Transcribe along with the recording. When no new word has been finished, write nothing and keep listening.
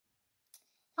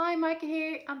Hi, Micah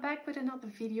here. I'm back with another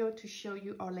video to show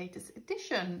you our latest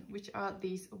addition, which are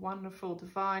these wonderful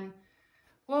divine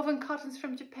woven cottons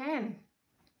from Japan.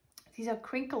 These are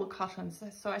crinkle cottons.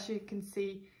 So as you can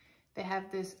see, they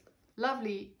have this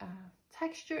lovely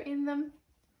texture in them.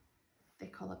 They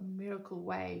call it Miracle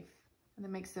Wave, and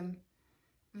that makes them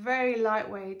very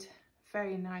lightweight,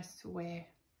 very nice to wear.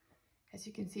 As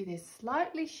you can see, they're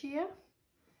slightly sheer.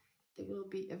 They will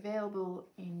be available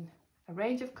in a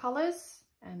range of colors,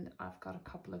 and I've got a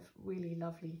couple of really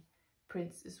lovely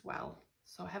prints as well.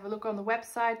 So have a look on the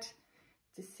website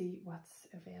to see what's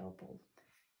available.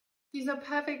 These are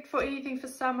perfect for anything for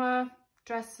summer,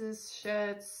 dresses,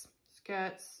 shirts,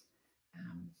 skirts.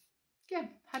 Yeah,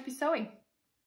 happy sewing.